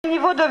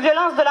défaut de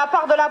violence de la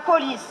part de la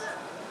police.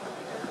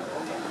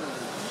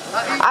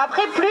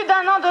 Après plus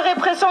d'un an de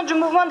répression du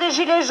mouvement des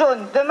Gilets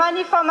jaunes, de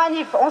manif en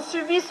manif, on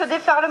subit ce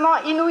déferlement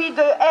inouï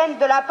de haine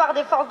de la part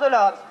des forces de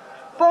l'ordre.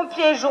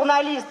 Pompiers,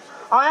 journalistes,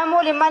 en un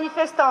mot les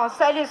manifestants,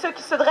 celles et ceux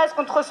qui se dressent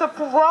contre ce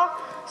pouvoir,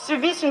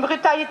 subissent une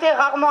brutalité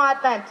rarement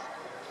atteinte.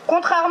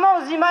 Contrairement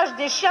aux images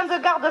des chiens de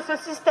garde de ce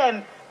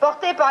système,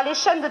 portées par les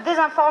chaînes de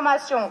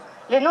désinformation,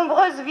 les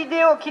nombreuses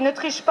vidéos qui ne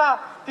trichent pas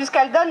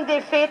puisqu'elles donnent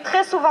des faits,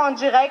 très souvent en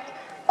direct,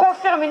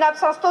 confirment une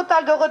absence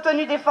totale de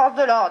retenue des forces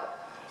de l'ordre.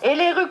 Et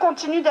les rues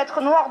continuent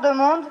d'être noires de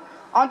monde.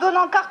 En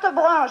donnant carte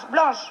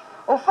blanche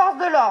aux forces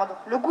de l'ordre,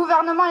 le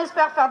gouvernement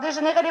espère faire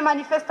dégénérer les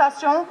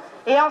manifestations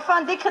et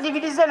enfin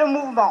décrédibiliser le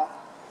mouvement.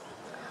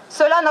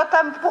 Cela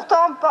n'entame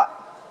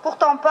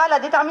pourtant pas la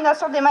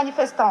détermination des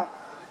manifestants.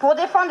 Pour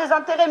défendre les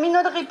intérêts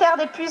minoritaires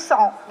des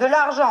puissants, de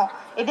l'argent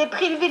et des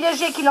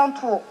privilégiés qui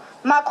l'entourent,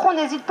 Macron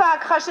n'hésite pas à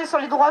cracher sur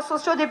les droits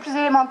sociaux des plus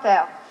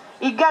élémentaires.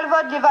 Il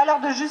galvaude les valeurs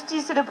de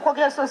justice et de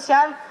progrès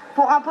social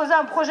pour imposer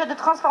un projet de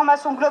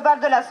transformation globale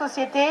de la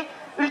société,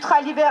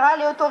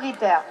 ultralibérale et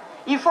autoritaire.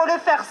 Il faut le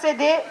faire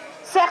céder.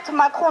 Certes,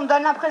 Macron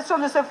donne l'impression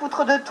de se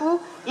foutre de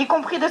tout, y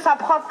compris de sa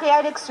propre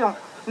réélection.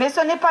 Mais ce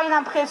n'est pas une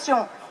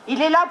impression.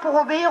 Il est là pour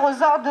obéir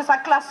aux ordres de sa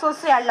classe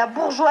sociale, la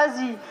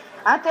bourgeoisie,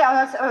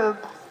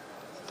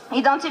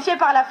 identifiée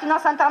par la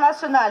finance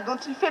internationale, dont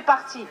il fait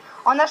partie,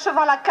 en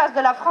achevant la casse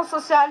de la France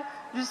sociale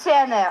du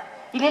CNR.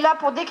 Il est là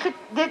pour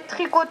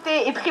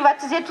détricoter et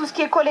privatiser tout ce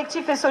qui est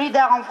collectif et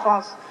solidaire en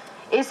France.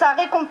 Et sa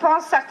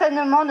récompense,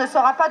 certainement, ne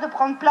sera pas de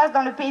prendre place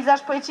dans le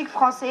paysage politique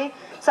français.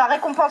 Sa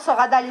récompense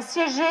sera d'aller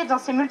siéger dans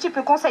ses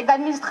multiples conseils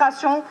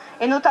d'administration,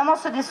 et notamment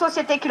ceux des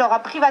sociétés qu'il aura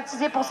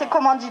privatisées pour ses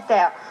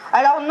commanditaires.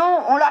 Alors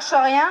non, on lâche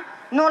rien.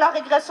 Non, la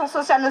régression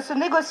sociale ne se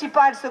négocie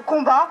pas, elle se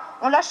combat.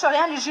 On lâche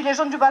rien, les gilets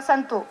jaunes du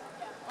Bas-Santo.